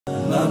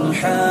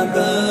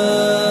مرحبا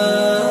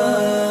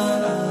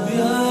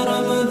یا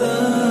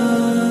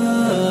رمضان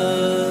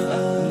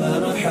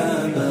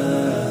مرحبا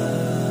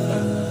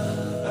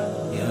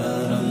یا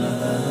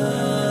رمضان.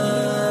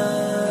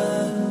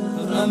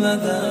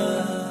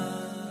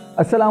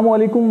 السلام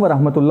علیکم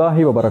ورحمۃ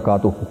اللہ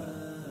وبرکاتہ.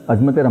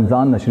 عظمت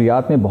رمضان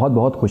نشریات میں بہت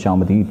بہت خوش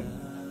آمدید.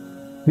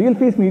 ریئل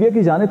فیس میڈیا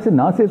کی جانب سے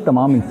نہ صرف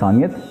تمام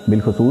انسانیت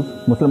بالخصوص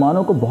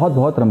مسلمانوں کو بہت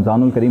بہت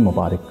رمضان الکریم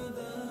مبارک.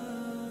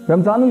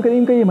 رمضان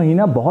الکریم کا یہ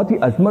مہینہ بہت ہی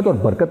عظمت اور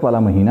برکت والا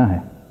مہینہ ہے،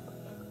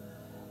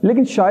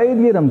 لیکن شاید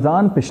یہ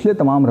رمضان پچھلے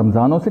تمام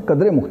رمضانوں سے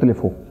قدرے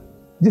مختلف ہو،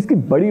 جس کی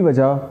بڑی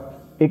وجہ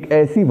ایک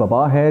ایسی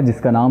وبا ہے جس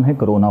کا نام ہے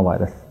کرونا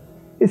وائرس.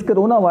 اس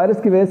کرونا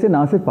وائرس کی وجہ سے نہ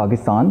صرف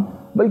پاکستان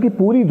بلکہ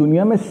پوری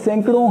دنیا میں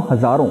سینکڑوں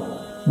ہزاروں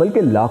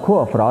بلکہ لاکھوں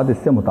افراد اس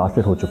سے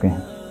متاثر ہو چکے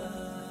ہیں،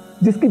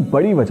 جس کی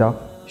بڑی وجہ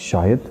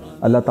شاید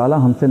اللہ تعالیٰ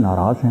ہم سے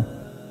ناراض ہیں.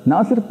 نہ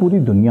صرف پوری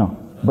دنیا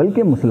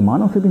بلکہ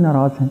مسلمانوں سے بھی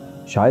ناراض ہیں.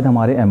 شاید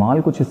ہمارے اعمال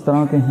کچھ اس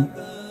طرح کے ہیں.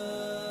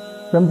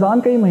 رمضان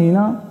کا یہ مہینہ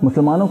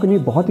مسلمانوں کے لیے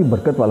بہت ہی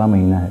برکت والا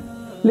مہینہ ہے،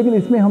 لیکن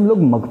اس میں ہم لوگ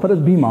مغفرت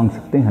بھی مانگ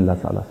سکتے ہیں اللہ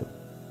تعالیٰ سے.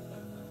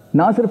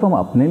 نہ صرف ہم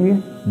اپنے لیے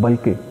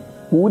بلکہ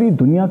پوری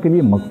دنیا کے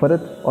لیے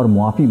مغفرت اور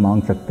معافی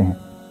مانگ سکتے ہیں.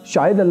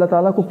 شاید اللہ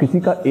تعالیٰ کو کسی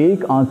کا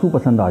ایک آنسو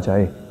پسند آ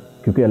جائے،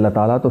 کیونکہ اللہ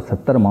تعالیٰ تو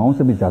 70 ماؤں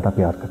سے بھی زیادہ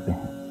پیار کرتے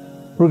ہیں.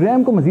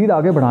 پروگرام کو مزید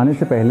آگے بڑھانے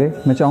سے پہلے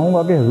میں چاہوں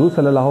گا کہ حضور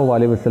صلی اللہ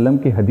علیہ وسلم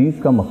کی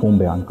حدیث کا مفہوم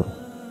بیان کروں.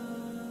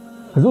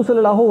 حضور صلی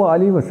اللہ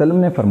علیہ وسلم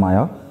نے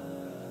فرمایا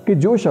کہ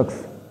جو شخص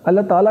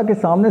اللہ تعالیٰ کے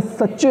سامنے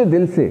سچے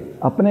دل سے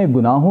اپنے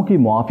گناہوں کی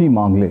معافی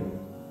مانگ لے،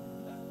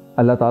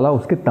 اللہ تعالیٰ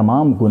اس کے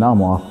تمام گناہ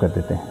معاف کر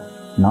دیتے ہیں.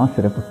 نہ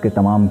صرف اس کے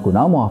تمام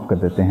گناہ معاف کر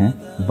دیتے ہیں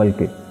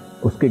بلکہ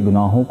اس کے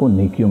گناہوں کو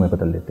نیکیوں میں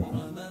بدل دیتے ہیں.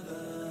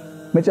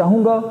 میں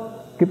چاہوں گا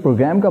کہ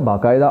پروگرام کا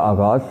باقاعدہ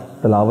آغاز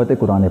تلاوت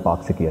قرآن پاک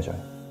سے کیا جائے.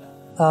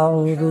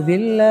 اعوذ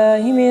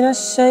باللہ من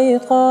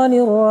الشیطان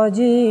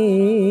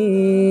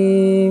الرجیم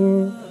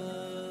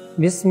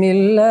بسم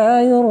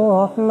اللہ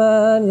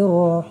الرحمن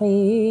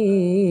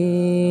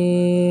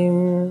الرحیم.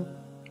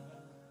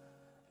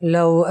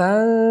 لو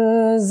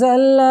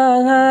انزلنا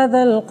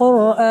هذا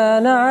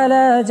القرآن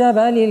على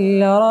جبل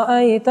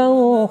لرأيته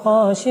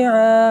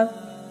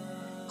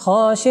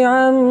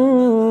خاشعا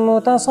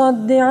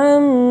متصدعا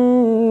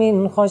من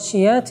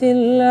خشية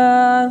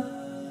الله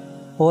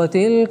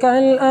وتلك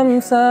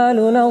الأمثال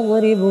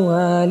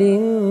نضربها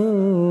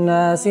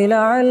للناس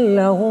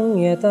لعلهم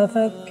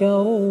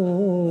يتفكرون.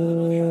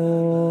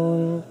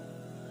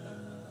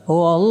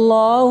 هو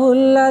الله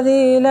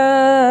الذي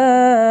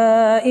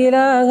لا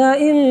إله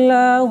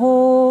إلا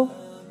هو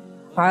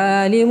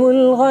عالم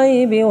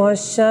الغيب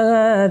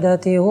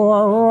والشهادة هو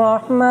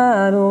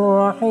الرحمن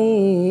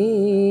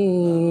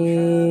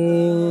الرحيم.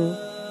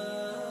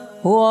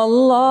 هو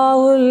الله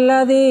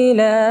الذي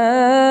لا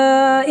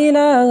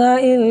إله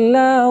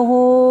إلا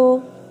هو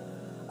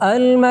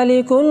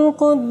الملك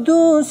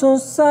القدوس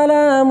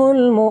السلام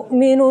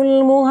المؤمن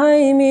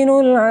المهيمن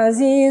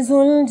العزيز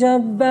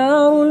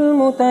الجبار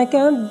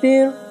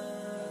المتكبر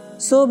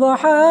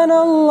سبحان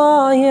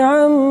الله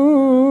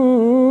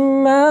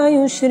عما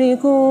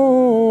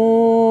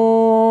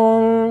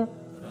يشركون.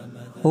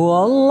 هو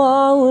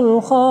الله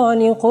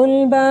الخالق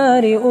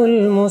البارئ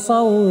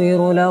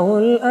المصور له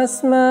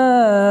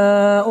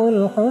الأسماء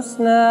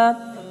الحسنى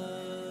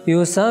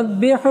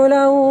يسبح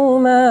له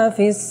ما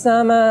في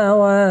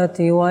السماوات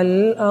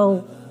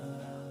والأرض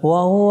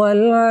وهو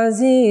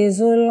العزيز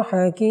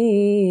الحكيم.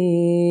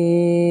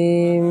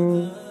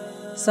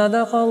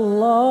 صدق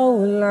اللہ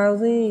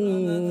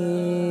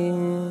العظیم.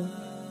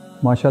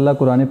 ماشاءاللہ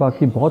قرآن پاک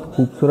کی بہت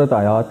خوبصورت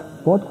آیات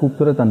بہت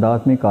خوبصورت انداز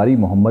میں قاری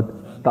محمد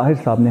طاہر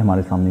صاحب نے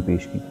ہمارے سامنے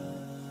پیش کی.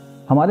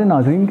 ہمارے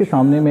ناظرین کے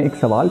سامنے میں ایک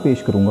سوال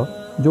پیش کروں گا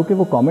جو کہ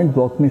وہ کامنٹ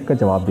باکس میں اس کا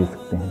جواب دے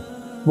سکتے ہیں.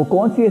 وہ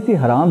کون سی ایسی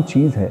حرام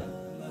چیز ہے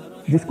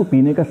جس کو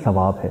پینے کا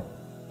ثواب ہے؟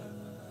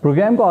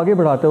 پروگرام کو آگے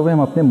بڑھاتے ہوئے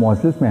ہم اپنے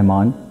معزز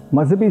مہمان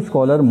مذہبی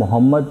اسکالر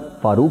محمد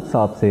فاروق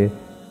صاحب سے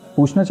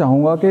پوچھنا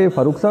چاہوں گا کہ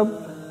فاروق صاحب،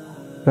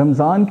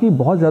 رمضان کی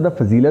بہت زیادہ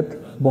فضیلت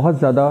بہت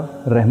زیادہ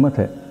رحمت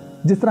ہے.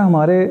 جس طرح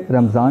ہمارے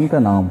رمضان کا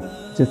نام،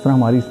 جس طرح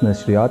ہماری اس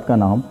نشریات کا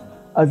نام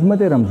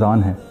عظمت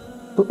رمضان ہے،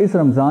 تو اس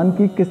رمضان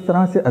کی کس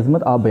طرح سے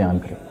عظمت آپ بیان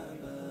کریں؟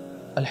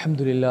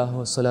 الحمدللہ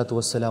والصلاة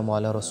والسلام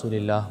علی رسول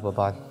اللہ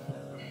وبعد.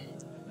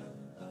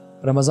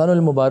 رمضان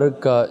المبارک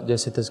کا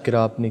جیسے تذکرہ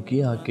آپ نے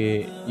کیا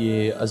کہ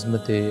یہ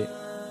عظمت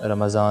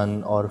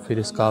رمضان اور پھر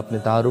اس کا آپ نے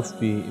تعارف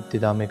بھی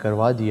ابتدا میں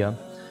کروا دیا.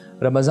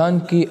 رمضان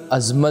کی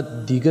عظمت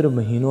دیگر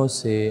مہینوں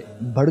سے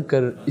بڑھ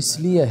کر اس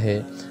لیے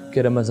ہے کہ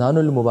رمضان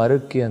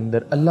المبارک کے اندر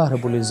اللہ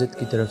رب العزت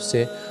کی طرف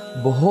سے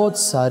بہت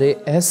سارے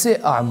ایسے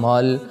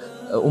اعمال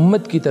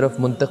امت کی طرف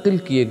منتقل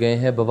کیے گئے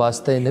ہیں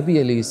بواسطہ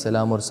نبی علیہ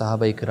السلام اور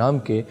صحابہ اکرام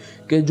کے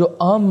کہ جو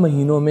عام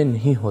مہینوں میں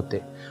نہیں ہوتے.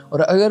 اور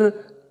اگر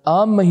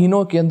عام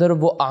مہینوں کے اندر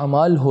وہ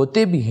اعمال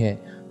ہوتے بھی ہیں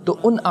تو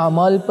ان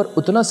اعمال پر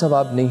اتنا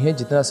ثواب نہیں ہے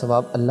جتنا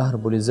ثواب اللہ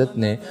رب العزت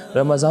نے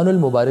رمضان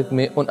المبارک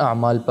میں ان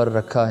اعمال پر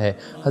رکھا ہے۔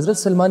 حضرت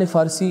سلمان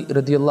فارسی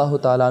رضی اللہ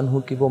تعالیٰ عنہ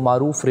کی وہ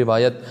معروف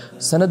روایت،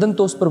 سندن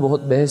تو اس پر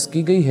بہت بحث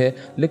کی گئی ہے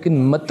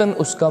لیکن متن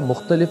اس کا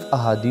مختلف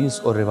احادیث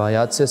اور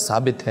روایات سے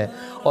ثابت ہے،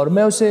 اور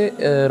میں اسے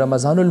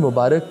رمضان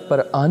المبارک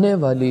پر آنے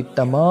والی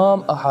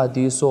تمام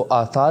احادیث و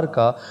آثار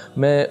کا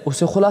میں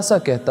اسے خلاصہ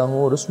کہتا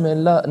ہوں، اور اس میں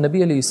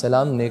نبی علیہ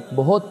السلام نے ایک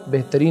بہت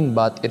بہترین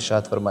بات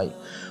ارشاد فرمائی،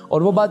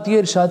 اور وہ بات یہ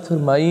ارشاد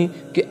فرمائی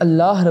کہ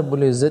اللہ رب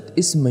العزت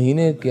اس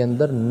مہینے کے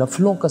اندر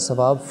نفلوں کا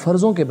ثواب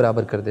فرضوں کے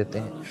برابر کر دیتے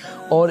ہیں،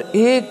 اور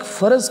ایک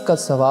فرض کا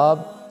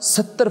ثواب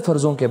 70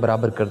 فرضوں کے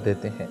برابر کر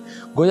دیتے ہیں۔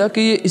 گویا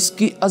کہ یہ اس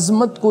کی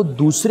عظمت کو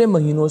دوسرے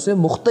مہینوں سے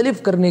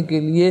مختلف کرنے کے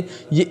لیے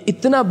یہ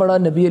اتنا بڑا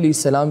نبی علیہ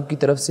السلام کی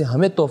طرف سے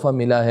ہمیں تحفہ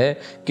ملا ہے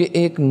کہ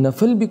ایک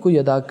نفل بھی کوئی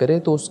ادا کرے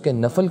تو اس کے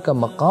نفل کا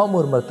مقام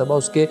اور مرتبہ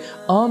اس کے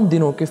عام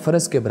دنوں کے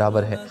فرض کے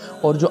برابر ہے،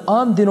 اور جو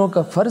عام دنوں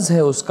کا فرض ہے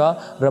اس کا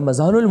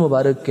رمضان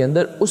المبارک کے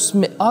اندر اس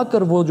میں آ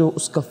کر وہ جو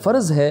اس کا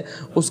فرض ہے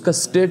اس کا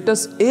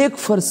سٹیٹس ایک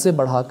فرض سے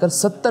بڑھا کر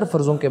 70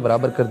 فرضوں کے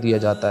برابر کر دیا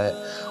جاتا ہے،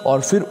 اور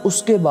پھر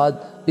اس کے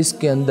بعد اس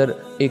کے اندر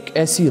ایک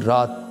ایسی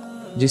رات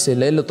جسے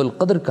لیلۃ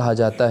القدر کہا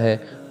جاتا ہے،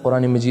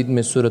 قرآن مجید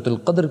میں سورۃ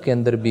القدر کے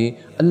اندر بھی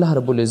اللہ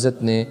رب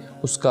العزت نے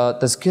اس کا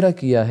تذکرہ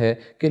کیا ہے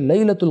کہ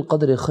لیلۃ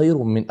القدر خیر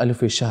من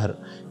الف شہر،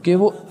 کہ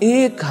وہ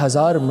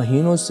 1000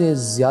 مہینوں سے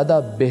زیادہ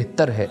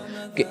بہتر ہے،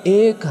 کہ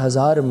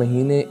 1000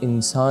 مہینے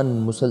انسان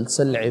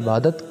مسلسل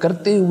عبادت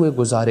کرتے ہوئے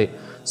گزارے،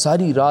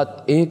 ساری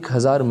رات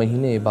 1000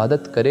 مہینے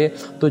عبادت کرے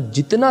تو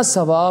جتنا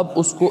ثواب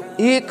اس کو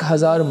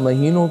 1000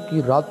 مہینوں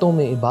کی راتوں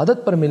میں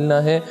عبادت پر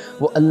ملنا ہے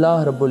وہ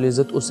اللہ رب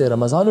العزت اسے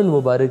رمضان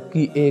المبارک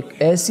کی ایک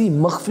ایسی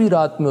مخفی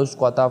رات میں اس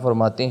کو عطا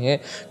فرماتے ہیں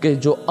کہ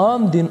جو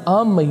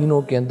عام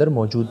مہینوں کے اندر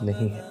موجود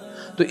نہیں ہے۔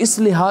 تو اس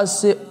لحاظ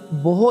سے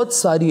بہت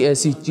ساری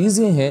ایسی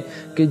چیزیں ہیں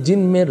کہ جن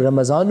میں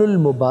رمضان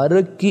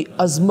المبارک کی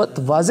عظمت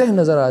واضح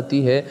نظر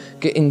آتی ہے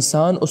کہ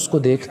انسان اس کو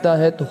دیکھتا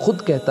ہے تو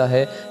خود کہتا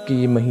ہے کہ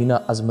یہ مہینہ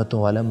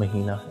عظمتوں والا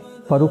مہینہ ہے۔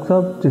 فاروق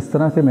صاحب، جس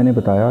طرح سے میں نے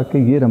بتایا کہ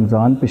یہ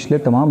رمضان پچھلے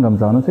تمام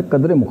رمضانوں سے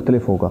قدرے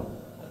مختلف ہوگا،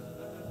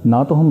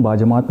 نہ تو ہم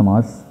باجماعت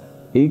نماز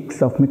ایک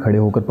صف میں کھڑے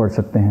ہو کر پڑھ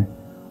سکتے ہیں،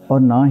 اور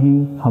نہ ہی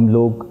ہم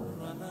لوگ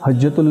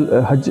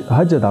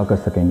حج ادا کر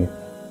سکیں گے،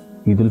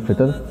 عید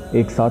الفطر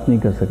ایک ساتھ نہیں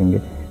کر سکیں گے۔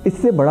 اس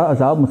سے بڑا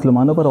عذاب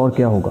مسلمانوں پر اور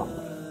کیا ہوگا؟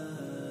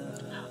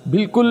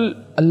 بالکل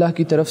اللہ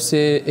کی طرف سے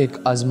ایک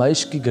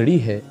آزمائش کی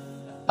گھڑی ہے،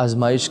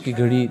 آزمائش کی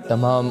گھڑی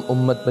تمام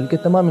امت بلکہ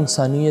تمام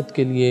انسانیت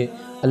کے لیے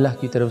اللہ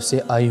کی طرف سے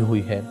آئی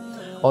ہوئی ہے،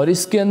 اور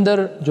اس کے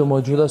اندر جو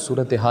موجودہ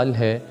صورتحال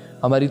ہے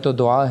ہماری تو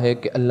دعا ہے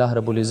کہ اللہ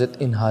رب العزت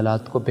ان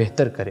حالات کو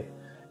بہتر کرے،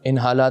 ان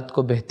حالات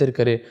کو بہتر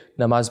کرے۔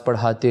 نماز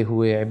پڑھاتے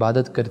ہوئے،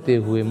 عبادت کرتے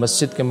ہوئے،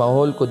 مسجد کے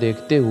ماحول کو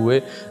دیکھتے ہوئے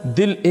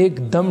دل ایک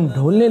دم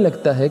ڈھولنے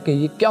لگتا ہے کہ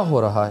یہ کیا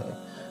ہو رہا ہے،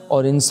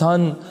 اور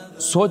انسان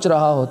سوچ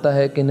رہا ہوتا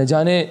ہے کہ نہ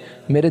جانے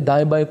میرے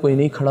دائیں بائیں کوئی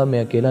نہیں کھڑا،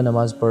 میں اکیلا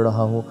نماز پڑھ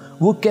رہا ہوں۔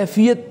 وہ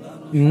کیفیت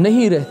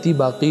نہیں رہتی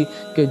باقی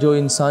کہ جو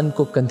انسان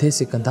کو کندھے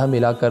سے کندھا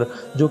ملا کر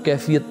جو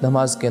کیفیت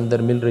نماز کے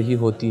اندر مل رہی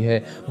ہوتی ہے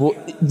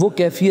وہ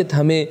کیفیت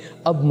ہمیں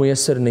اب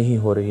میسر نہیں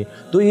ہو رہی۔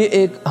 تو یہ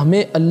ایک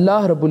ہمیں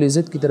اللہ رب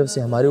العزت کی طرف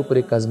سے ہمارے اوپر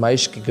ایک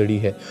آزمائش کی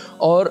گھڑی ہے،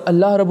 اور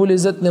اللہ رب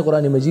العزت نے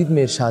قرآن مجید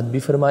میں ارشاد بھی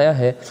فرمایا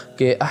ہے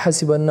کہ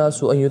احسب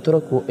الناس ان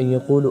یترکوا ان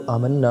یقولوا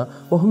آمنا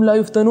وهم لا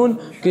یفتنون،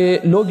 کہ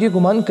لوگ یہ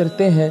گمان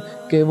کرتے ہیں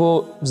کہ وہ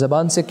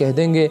زبان سے کہہ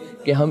دیں گے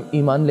کہ ہم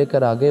ایمان لے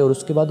کر آ گئے اور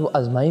اس کے بعد وہ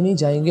آزمائے نہیں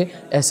جائیں گے۔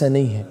 ایسا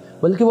نہیں ہے،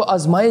 بلکہ وہ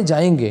آزمائے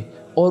جائیں گے،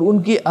 اور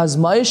ان کی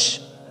آزمائش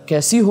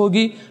کیسی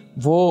ہوگی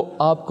وہ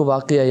آپ کو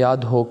واقعہ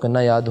یاد ہو کہ نہ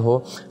یاد ہو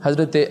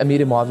حضرت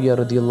امیر معاویہ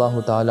رضی اللہ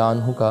تعالیٰ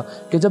عنہ کا،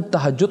 کہ جب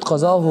تہجد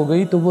قضا ہو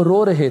گئی تو وہ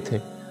رو رہے تھے،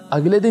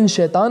 اگلے دن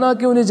شیطان آ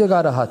کے انہیں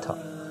جگا رہا تھا۔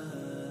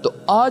 تو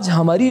آج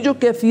ہماری جو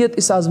کیفیت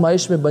اس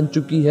آزمائش میں بن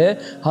چکی ہے،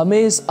 ہمیں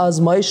اس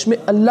آزمائش میں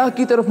اللہ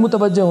کی طرف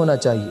متوجہ ہونا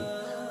چاہیے۔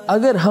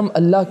 اگر ہم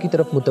اللہ کی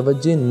طرف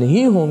متوجہ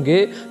نہیں ہوں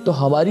گے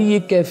تو ہماری یہ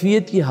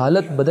کیفیت، یہ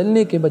حالت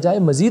بدلنے کے بجائے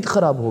مزید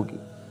خراب ہوگی،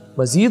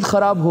 مزید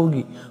خراب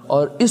ہوگی،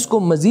 اور اس کو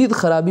مزید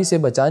خرابی سے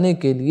بچانے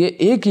کے لیے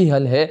ایک ہی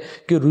حل ہے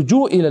کہ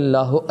رجوع الی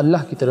اللہ ہو،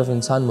 اللہ کی طرف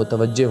انسان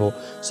متوجہ ہو۔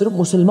 صرف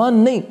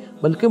مسلمان نہیں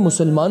بلکہ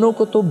مسلمانوں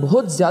کو تو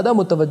بہت زیادہ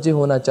متوجہ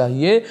ہونا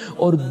چاہیے،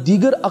 اور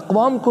دیگر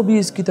اقوام کو بھی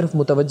اس کی طرف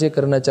متوجہ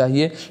کرنا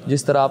چاہیے۔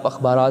 جس طرح آپ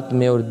اخبارات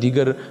میں اور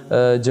دیگر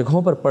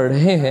جگہوں پر پڑھ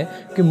رہے ہیں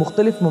کہ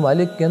مختلف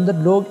ممالک کے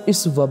اندر لوگ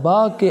اس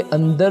وبا کے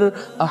اندر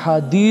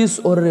احادیث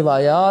اور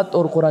روایات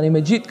اور قرآن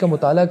مجید کا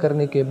مطالعہ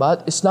کرنے کے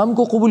بعد اسلام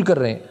کو قبول کر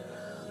رہے ہیں۔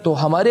 تو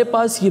ہمارے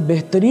پاس یہ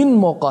بہترین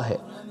موقع ہے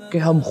کہ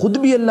ہم خود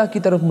بھی اللہ کی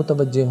طرف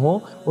متوجہ ہوں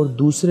اور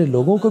دوسرے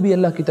لوگوں کو بھی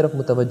اللہ کی طرف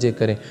متوجہ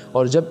کریں۔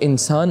 اور جب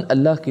انسان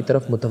اللہ کی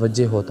طرف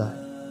متوجہ ہوتا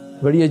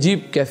ہے، بڑی عجیب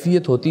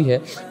کیفیت ہوتی ہے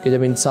کہ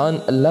جب انسان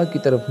اللہ کی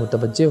طرف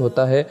متوجہ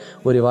ہوتا ہے،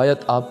 وہ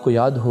روایت آپ کو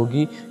یاد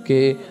ہوگی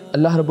کہ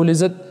اللہ رب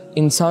العزت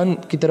انسان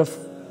کی طرف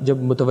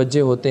جب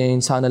متوجہ ہوتے ہیں،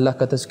 انسان اللہ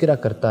کا تذکرہ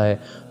کرتا ہے،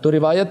 تو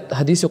روایت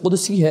حدیث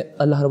قدسی ہے،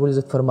 اللہ رب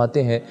العزت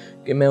فرماتے ہیں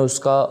کہ میں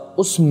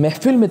اس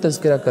محفل میں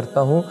تذکرہ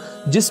کرتا ہوں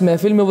جس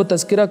محفل میں وہ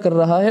تذکرہ کر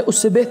رہا ہے اس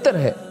سے بہتر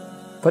ہے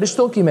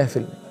فرشتوں کی محفل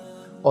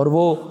میں، اور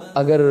وہ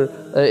اگر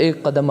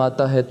ایک قدم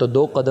آتا ہے تو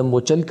 2 قدم، وہ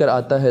چل کر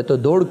آتا ہے تو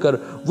دوڑ کر،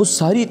 وہ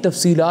ساری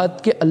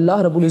تفصیلات کے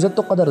اللہ رب العزت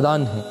تو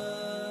قدردان ہے،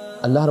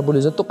 اللہ رب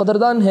العزت تو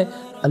قدردان ہے۔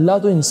 اللہ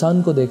تو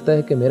انسان کو دیکھتا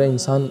ہے کہ میرا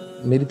انسان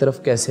میری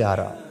طرف کیسے آ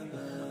رہا،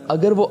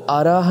 اگر وہ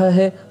آ رہا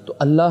ہے تو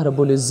اللہ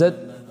رب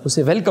العزت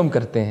اسے ویلکم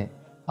کرتے ہیں۔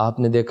 آپ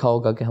نے دیکھا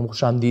ہوگا کہ ہم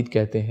خوش آمدید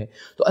کہتے ہیں،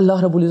 تو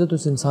اللہ رب العزت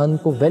اس انسان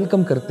کو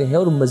ویلکم کرتے ہیں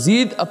اور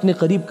مزید اپنے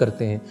قریب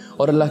کرتے ہیں،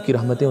 اور اللہ کی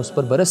رحمتیں اس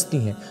پر برستی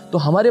ہیں۔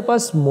 تو ہمارے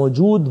پاس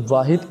موجود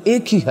واحد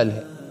ایک ہی حل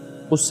ہے،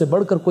 اس سے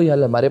بڑھ کر کوئی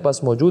حل ہمارے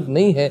پاس موجود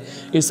نہیں ہے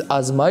اس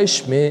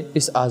آزمائش میں،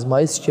 اس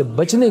آزمائش سے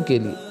بچنے کے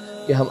لیے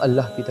کہ ہم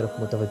اللہ کی طرف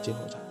متوجہ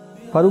ہو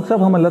جائیں۔ فاروق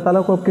صاحب، ہم اللہ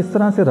تعالیٰ کو اب کس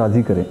طرح سے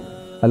راضی کریں؟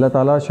 اللہ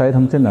تعالیٰ شاید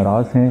ہم سے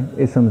ناراض ہیں،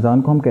 اس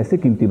رمضان کو ہم کیسے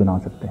قیمتی بنا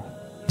سکتے ہیں؟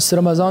 اس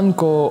رمضان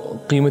کو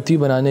قیمتی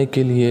بنانے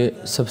کے لیے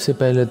سب سے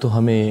پہلے تو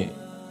ہمیں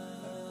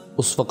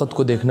اس وقت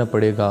کو دیکھنا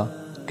پڑے گا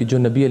کہ جو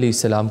نبی علیہ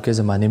السلام کے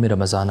زمانے میں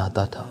رمضان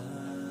آتا تھا،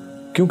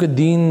 کیونکہ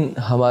دین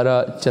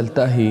ہمارا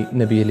چلتا ہی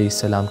نبی علیہ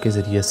السلام کے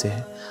ذریعے سے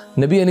ہے۔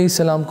 نبی علیہ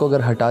السلام کو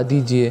اگر ہٹا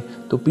دیجئے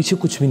تو پیچھے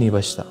کچھ بھی نہیں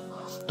بچتا۔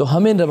 تو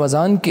ہمیں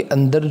رمضان کے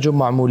اندر جو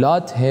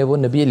معمولات ہیں وہ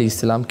نبی علیہ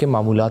السلام کے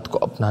معمولات کو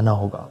اپنانا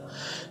ہوگا۔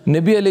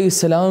 نبی علیہ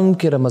السلام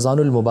کے رمضان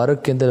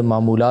المبارک کے اندر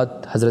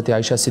معمولات حضرت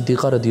عائشہ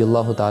صدیقہ رضی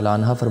اللہ تعالیٰ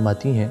عنہ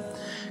فرماتی ہیں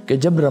کہ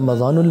جب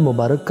رمضان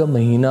المبارک کا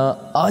مہینہ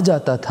آ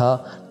جاتا تھا،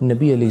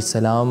 نبی علیہ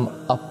السلام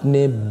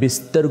اپنے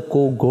بستر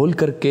کو گول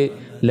کر کے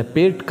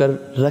لپیٹ کر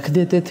رکھ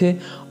دیتے تھے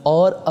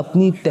اور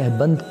اپنی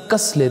تہبند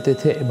کس لیتے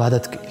تھے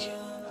عبادت کے لیے۔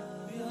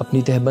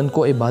 اپنی تہبند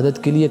کو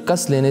عبادت کے لیے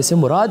کس لینے سے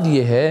مراد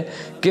یہ ہے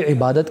کہ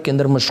عبادت کے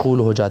اندر مشغول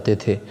ہو جاتے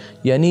تھے،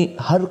 یعنی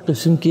ہر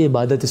قسم کی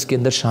عبادت اس کے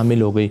اندر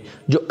شامل ہو گئی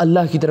جو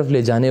اللہ کی طرف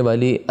لے جانے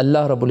والی،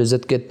 اللہ رب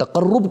العزت کے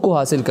تقرب کو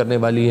حاصل کرنے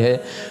والی ہے۔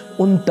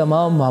 ان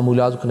تمام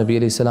معمولات کو نبی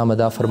علیہ السلام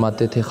ادا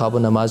فرماتے تھے، خواب و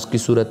نماز کی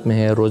صورت میں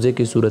ہے، روزے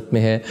کی صورت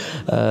میں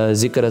ہے،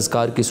 ذکر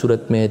اذکار کی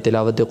صورت میں ہے،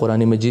 تلاوت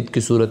قرآن مجید کی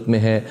صورت میں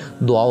ہے،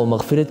 دعا و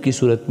مغفرت کی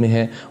صورت میں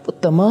ہے۔ وہ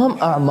تمام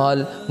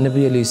اعمال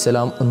نبی علیہ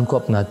السلام ان کو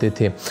اپناتے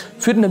تھے۔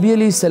 پھر نبی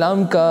علیہ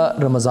السلام کا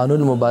رمضان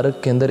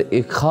المبارک کے اندر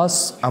ایک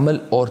خاص عمل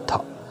اور تھا،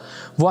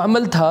 وہ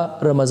عمل تھا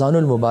رمضان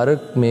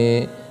المبارک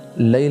میں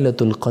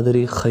لیلۃ القدر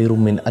خیر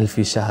من الف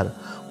شہر،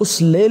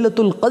 اس لیلۃ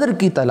القدر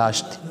کی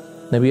تلاش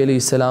تھی۔ نبی علیہ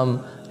السلام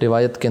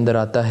روایت کے اندر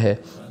آتا ہے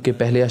کہ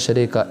پہلے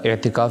عشرے کا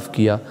اعتکاف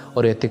کیا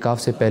اور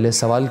اعتکاف سے پہلے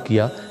سوال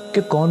کیا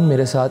کہ کون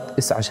میرے ساتھ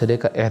اس عشرے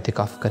کا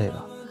اعتکاف کرے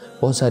گا۔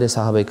 بہت سارے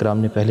صحابہ اکرام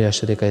نے پہلے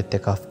عشرے کا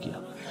اعتکاف کیا۔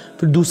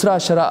 پھر دوسرا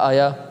عشرہ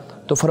آیا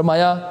تو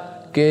فرمایا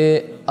کہ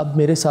اب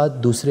میرے ساتھ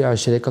دوسرے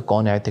عشرے کا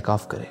کون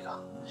اعتکاف کرے گا،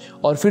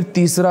 اور پھر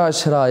تیسرا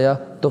عشرہ آیا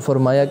تو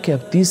فرمایا کہ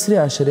اب تیسرے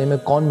عشرے میں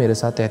کون میرے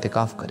ساتھ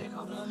اعتکاف کرے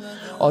گا،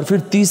 اور پھر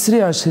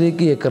تیسرے عشرے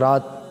کی ایک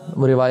رات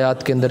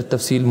روایات کے اندر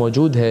تفصیل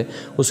موجود ہے،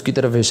 اس کی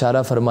طرف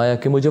اشارہ فرمایا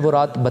کہ مجھے وہ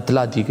رات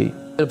بتلا دی گئی۔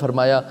 پھر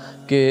فرمایا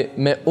کہ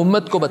میں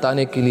امت کو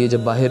بتانے کے لیے جب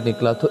باہر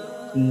نکلا تو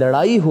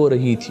لڑائی ہو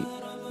رہی تھی،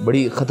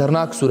 بڑی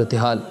خطرناک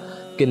صورتحال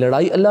کہ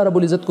لڑائی اللہ رب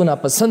العزت کو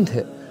ناپسند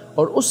ہے،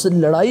 اور اس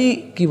لڑائی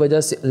کی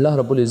وجہ سے اللہ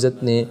رب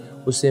العزت نے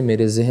اسے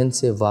میرے ذہن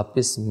سے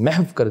واپس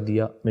محو کر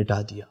دیا، مٹا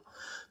دیا۔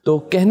 تو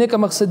کہنے کا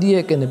مقصد یہ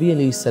ہے کہ نبی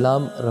علیہ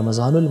السلام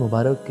رمضان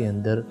المبارک کے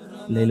اندر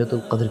لیلۃ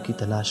القدر کی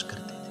تلاش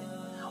کرتے تھے،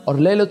 اور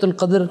لیلۃ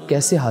القدر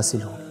کیسے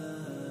حاصل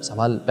ہوگی؟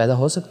 سوال پیدا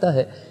ہو سکتا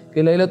ہے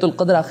کہ لیلۃ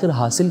القدر آخر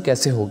حاصل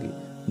کیسے ہوگی؟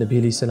 نبی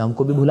علیہ السلام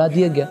کو بھی بھلا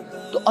دیا گیا،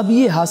 تو اب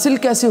یہ حاصل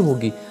کیسے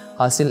ہوگی؟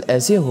 حاصل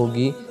ایسے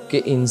ہوگی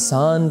کہ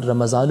انسان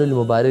رمضان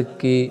المبارک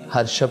کی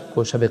ہر شب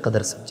کو شب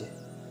قدر سمجھے،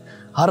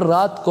 ہر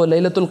رات کو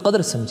لیلۃ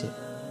القدر سمجھے،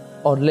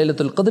 اور لیلۃ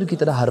القدر کی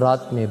طرح ہر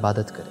رات میں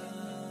عبادت کرے۔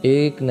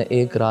 ایک نہ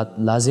ایک رات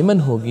لازماً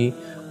ہوگی،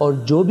 اور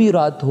جو بھی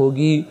رات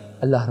ہوگی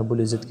اللہ رب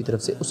العزت کی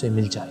طرف سے اسے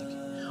مل جائے گی،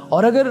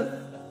 اور اگر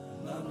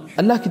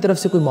اللہ کی طرف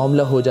سے کوئی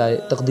معاملہ ہو جائے،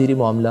 تقدیری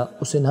معاملہ،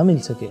 اسے نہ مل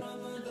سکے،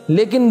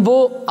 لیکن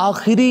وہ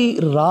آخری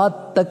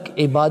رات تک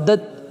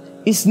عبادت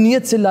اس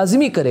نیت سے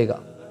لازمی کرے گا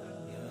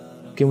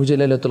کہ مجھے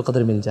لیلۃ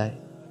القدر مل جائے،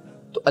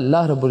 تو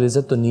اللہ رب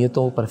العزت تو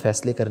نیتوں پر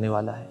فیصلے کرنے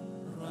والا ہے،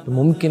 تو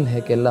ممکن ہے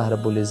کہ اللہ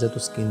رب العزت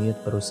اس کی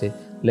نیت پر اسے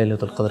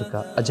لیلۃ القدر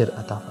کا اجر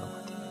عطا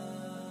فرماتے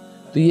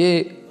ہیں۔ تو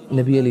یہ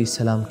نبی علیہ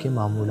السلام کے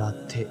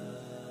معمولات تھے۔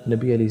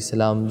 نبی علیہ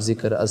السلام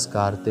ذکر،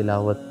 اذکار،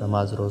 تلاوت،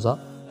 نماز، روزہ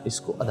اس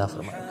کو ادا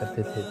فرمایا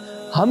کرتے تھے۔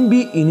 ہم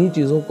بھی انہی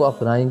چیزوں کو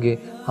اپنائیں گے۔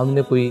 ہم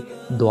نے کوئی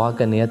دعا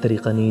کا نیا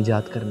طریقہ نہیں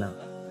ایجاد کرنا،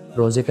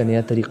 روزے کا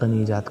نیا طریقہ نہیں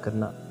ایجاد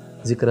کرنا،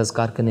 ذکر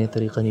اذکار کا نیا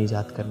طریقہ نہیں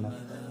ایجاد کرنا،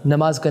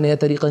 نماز کا نیا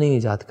طریقہ نہیں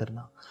ایجاد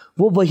کرنا۔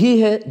 وہ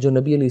وہی ہے جو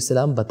نبی علیہ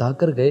السلام بتا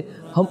کر گئے،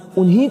 ہم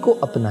انہی کو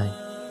اپنائیں،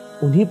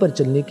 انہی پر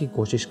چلنے کی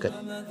کوشش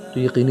کریں، تو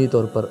یقینی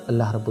طور پر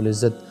اللہ رب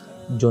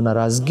العزت جو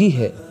ناراضگی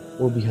ہے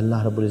وہ بھی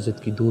اللہ رب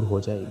العزت کی دور ہو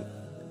جائے گی،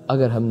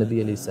 اگر ہم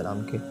نبی علیہ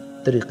السلام کے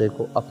طریقے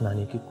کو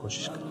اپنانے کی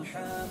کوشش کریں۔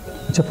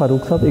 اچھا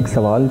فاروق صاحب، ایک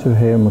سوال جو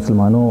ہے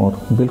مسلمانوں اور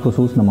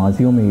بالخصوص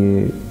نمازیوں میں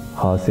یہ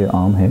خاص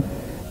عام ہے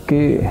کہ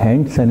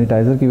ہینڈ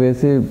سینیٹائزر کی وجہ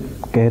سے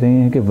کہہ رہے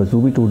ہیں کہ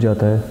وضو بھی ٹوٹ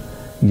جاتا ہے،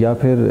 یا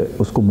پھر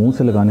اس کو منہ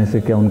سے لگانے سے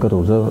کیا ان کا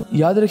روزہ؟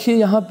 یاد رکھیے،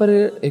 یہاں پر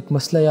ایک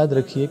مسئلہ یاد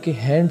رکھیے کہ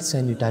ہینڈ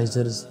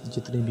سینیٹائزرز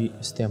جتنے بھی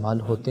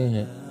استعمال ہوتے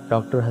ہیں،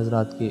 ڈاکٹر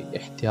حضرات کی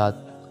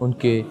احتیاط ان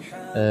کے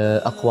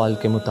اقوال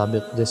کے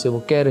مطابق جیسے وہ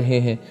کہہ رہے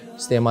ہیں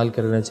استعمال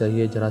کرنا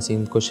چاہیے.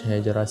 جراثیم کش ہیں,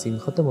 جراثیم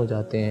ختم ہو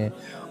جاتے ہیں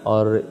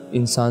اور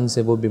انسان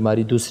سے وہ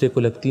بیماری دوسرے کو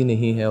لگتی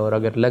نہیں ہے, اور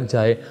اگر لگ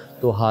جائے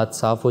تو ہاتھ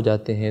صاف ہو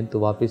جاتے ہیں تو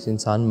واپس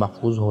انسان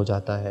محفوظ ہو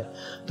جاتا ہے.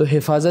 تو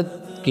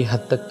حفاظت کی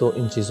حد تک تو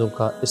ان چیزوں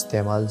کا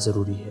استعمال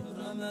ضروری ہے,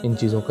 ان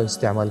چیزوں کا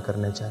استعمال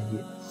کرنا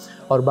چاہیے.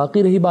 اور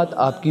باقی رہی بات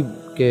آپ کی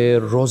کہ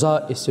روزہ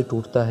اس سے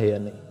ٹوٹتا ہے یا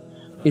نہیں,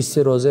 اس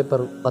سے روزے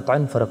پر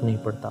قطعاً فرق نہیں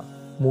پڑتا.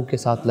 منہ کے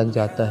ساتھ لگ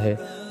جاتا ہے,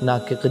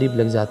 ناک کے قریب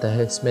لگ جاتا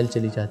ہے, اسمیل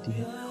چلی جاتی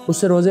ہے, اس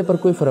سے روزے پر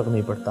کوئی فرق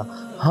نہیں پڑتا.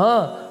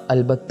 ہاں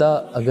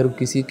البتہ اگر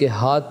کسی کے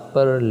ہاتھ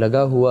پر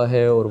لگا ہوا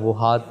ہے اور وہ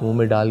ہاتھ منہ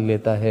میں ڈال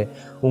لیتا ہے,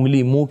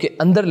 انگلی منہ کے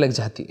اندر لگ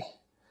جاتی ہے,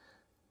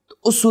 تو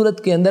اس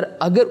صورت کے اندر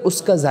اگر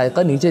اس کا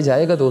ذائقہ نیچے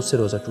جائے گا تو اس سے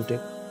روزہ ٹوٹے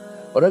گا.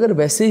 اور اگر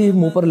ویسے ہی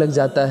منہ پر لگ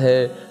جاتا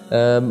ہے,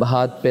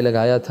 ہاتھ پہ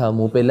لگایا تھا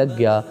منہ پہ لگ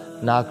گیا,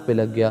 ناک پہ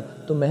لگ گیا,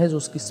 تو محض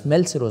اس کی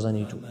اسمیل سے روزہ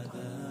نہیں ٹوٹتا.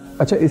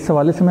 اچھا, اس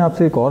حوالے سے میں آپ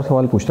سے ایک اور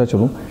سوال پوچھتا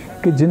چلوں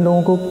کہ جن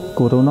لوگوں کو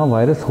کورونا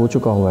وائرس ہو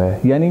چکا ہوا ہے,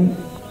 یعنی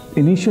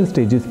انیشیل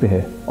سٹیجز پہ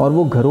ہے, اور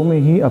وہ گھروں میں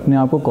ہی اپنے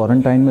آپ کو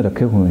کوارنٹائن میں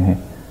رکھے ہوئے ہیں,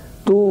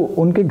 تو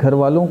ان کے گھر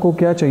والوں کو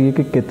کیا چاہیے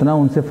کہ کتنا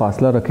ان سے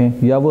فاصلہ رکھیں,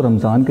 یا وہ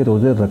رمضان کے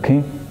روزے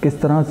رکھیں, کس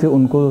طرح سے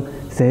ان کو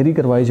سحری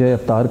کروائی جائے,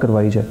 افطار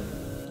کروائی جائے؟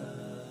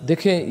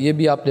 دیکھیں, یہ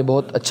بھی آپ نے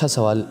بہت اچھا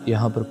سوال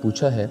یہاں پر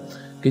پوچھا ہے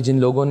کہ جن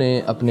لوگوں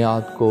نے اپنے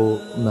آپ کو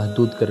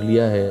محدود کر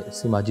لیا ہے,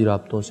 سماجی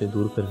رابطوں سے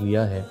دور کر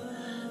لیا ہے,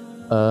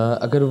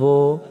 اگر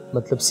وہ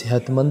مطلب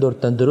صحت مند اور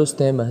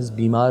تندرست ہیں, محض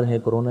بیمار ہیں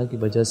کورونا کی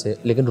وجہ سے,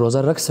 لیکن روزہ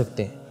رکھ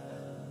سکتے ہیں,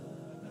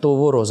 تو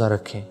وہ روزہ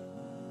رکھیں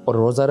اور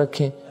روزہ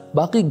رکھیں.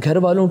 باقی گھر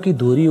والوں کی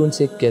دوری ان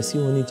سے کیسی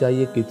ہونی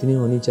چاہیے, کتنی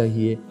ہونی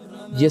چاہیے,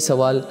 یہ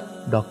سوال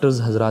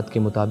ڈاکٹرز حضرات کے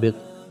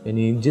مطابق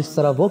یعنی جس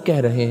طرح وہ کہہ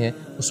رہے ہیں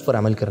اس پر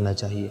عمل کرنا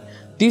چاہیے.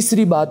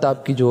 تیسری بات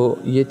آپ کی جو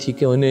یہ تھی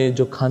کہ انہیں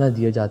جو کھانا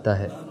دیا جاتا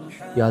ہے,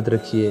 یاد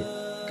رکھیے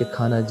کہ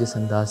کھانا جس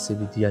انداز سے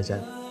بھی دیا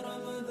جائے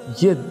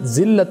یہ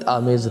ذلت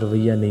آمیز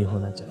رویہ نہیں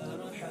ہونا چاہیے.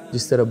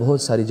 جس طرح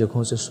بہت ساری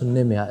جگہوں سے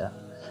سننے میں آیا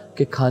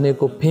کہ کھانے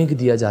کو پھینک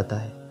دیا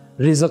جاتا ہے,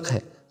 رزق ہے,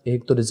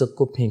 ایک تو رزق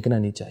کو پھینکنا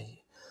نہیں چاہیے,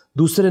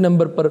 دوسرے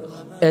نمبر پر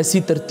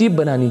ایسی ترتیب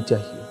بنانی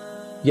چاہیے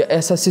یا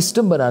ایسا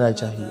سسٹم بنانا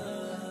چاہیے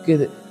کہ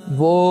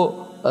وہ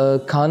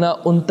کھانا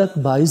ان تک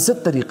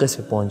باعزت طریقے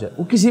سے پہنچ جائے.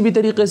 وہ کسی بھی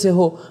طریقے سے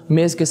ہو,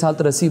 میز کے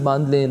ساتھ رسی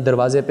باندھ لیں,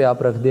 دروازے پہ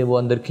آپ رکھ دیں, وہ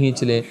اندر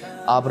کھینچ لیں,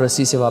 آپ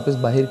رسی سے واپس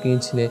باہر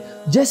کھینچ لیں,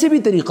 جیسے بھی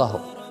طریقہ ہو,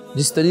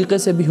 جس طریقے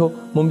سے بھی ہو.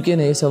 ممکن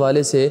ہے اس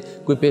حوالے سے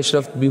کوئی پیش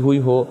رفت بھی ہوئی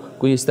ہو,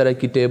 کوئی اس طرح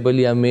کی ٹیبل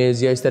یا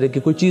میز یا اس طرح کی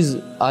کوئی چیز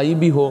آئی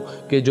بھی ہو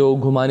کہ جو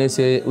گھمانے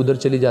سے ادھر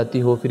چلی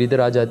جاتی ہو, پھر ادھر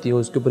آ جاتی ہو,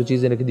 اس کے اوپر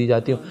چیزیں رکھ دی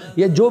جاتی ہوں,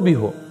 یا جو بھی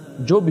ہو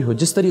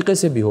جس طریقے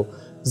سے بھی ہو.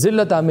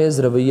 ذلت آمیز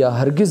رویہ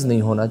ہرگز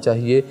نہیں ہونا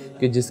چاہیے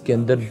کہ جس کے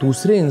اندر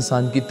دوسرے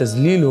انسان کی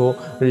تذلیل ہو,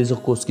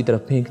 رزق کو اس کی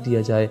طرف پھینک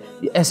دیا جائے.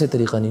 یہ ایسے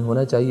طریقہ نہیں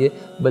ہونا چاہیے,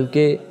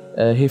 بلکہ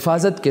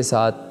حفاظت کے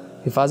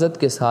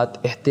ساتھ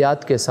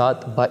احتیاط کے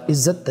ساتھ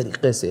باعزت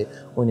طریقے سے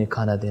انہیں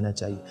کھانا دینا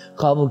چاہیے.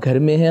 خواہ وہ گھر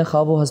میں ہیں,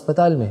 خواہ وہ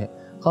ہسپتال میں ہیں,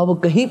 خواہ وہ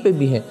کہیں پہ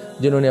بھی ہیں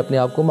جنہوں نے اپنے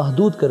آپ کو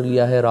محدود کر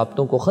لیا ہے,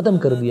 رابطوں کو ختم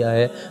کر دیا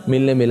ہے,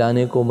 ملنے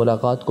ملانے کو,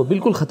 ملاقات کو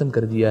بالکل ختم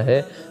کر دیا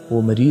ہے,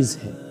 وہ مریض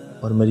ہیں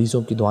اور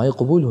مریضوں کی دعائیں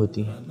قبول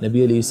ہوتی ہیں.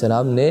 نبی علیہ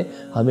السلام نے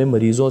ہمیں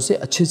مریضوں سے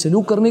اچھے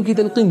سلوک کرنے کی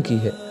تلقین کی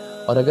ہے,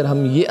 اور اگر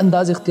ہم یہ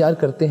انداز اختیار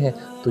کرتے ہیں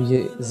تو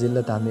یہ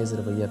ذلت آمیز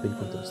رویہ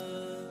بالکل درست ہے.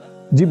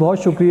 جی بہت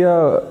شکریہ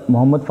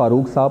محمد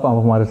فاروق صاحب,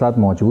 آپ ہمارے ساتھ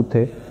موجود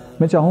تھے.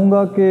 میں چاہوں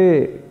گا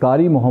کہ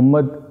قاری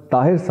محمد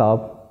طاہر صاحب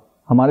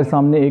ہمارے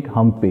سامنے ایک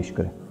حمد پیش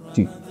کریں.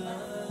 جی.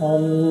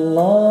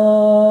 اللہ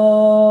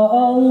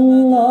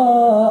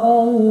اللہ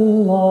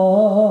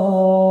اللہ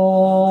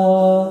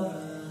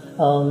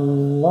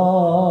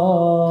اللہ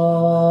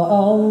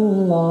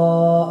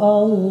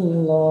اللہ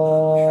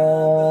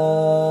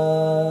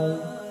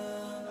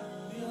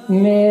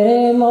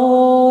میرے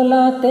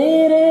مولا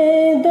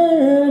تیرے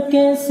در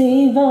کے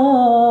سوا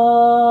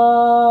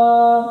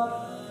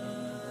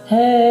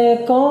ہے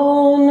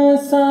کون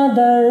سا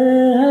در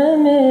ہے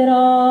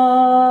میرا,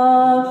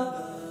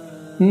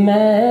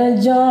 میں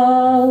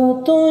جاؤں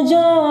تو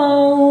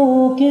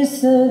جاؤں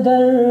کس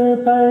در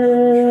پر,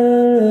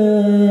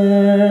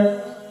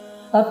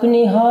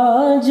 اپنی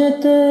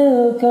حاجت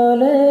کو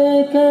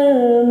لے کر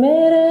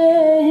میرے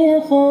ہی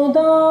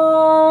خدا,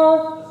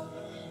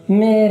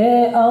 میرے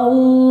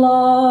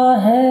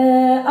اللہ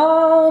ہے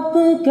آپ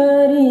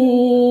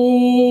کریم,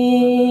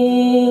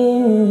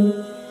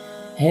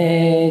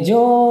 ہے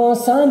جو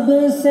سب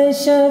سے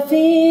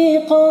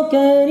شفیق و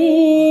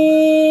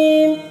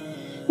کریم,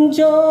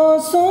 جو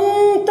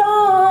سنتا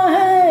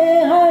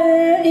ہے ہر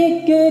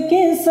ایک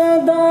کی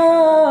صدا,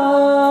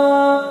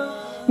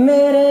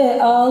 میرے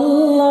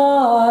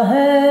اللہ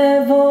ہے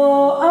وہ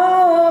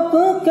آپ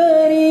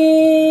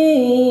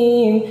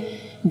کریم,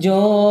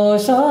 جو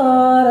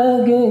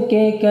شارگ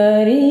کے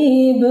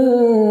قریب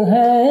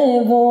ہے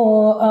وہ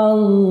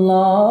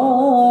اللہ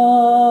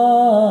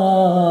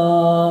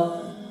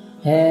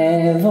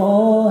ہے,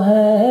 وہ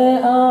ہے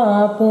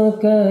آپ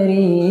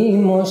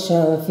کریم و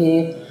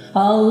شفیق.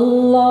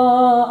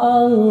 اللہ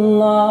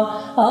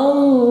اللہ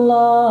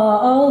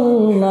اللہ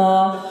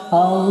اللہ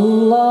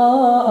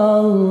اللہ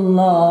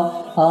اللہ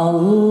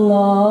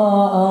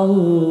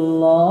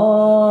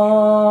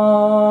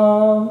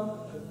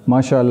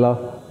ماشاءاللہ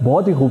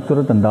بہت ہی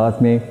خوبصورت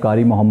انداز میں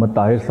قاری محمد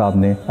طاہر صاحب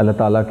نے اللہ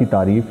تعالیٰ کی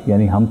تعریف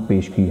یعنی حمد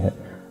پیش کی ہے.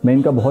 میں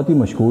ان کا بہت ہی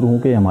مشکور ہوں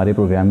کہ ہمارے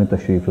پروگرام میں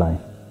تشریف لائیں.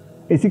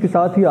 اسی کے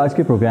ساتھ ہی آج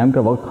کے پروگرام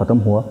کا وقت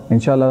ختم ہوا.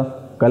 انشاءاللہ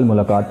کل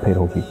ملاقات پھر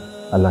ہوگی.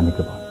 اللہ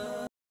نگہبان.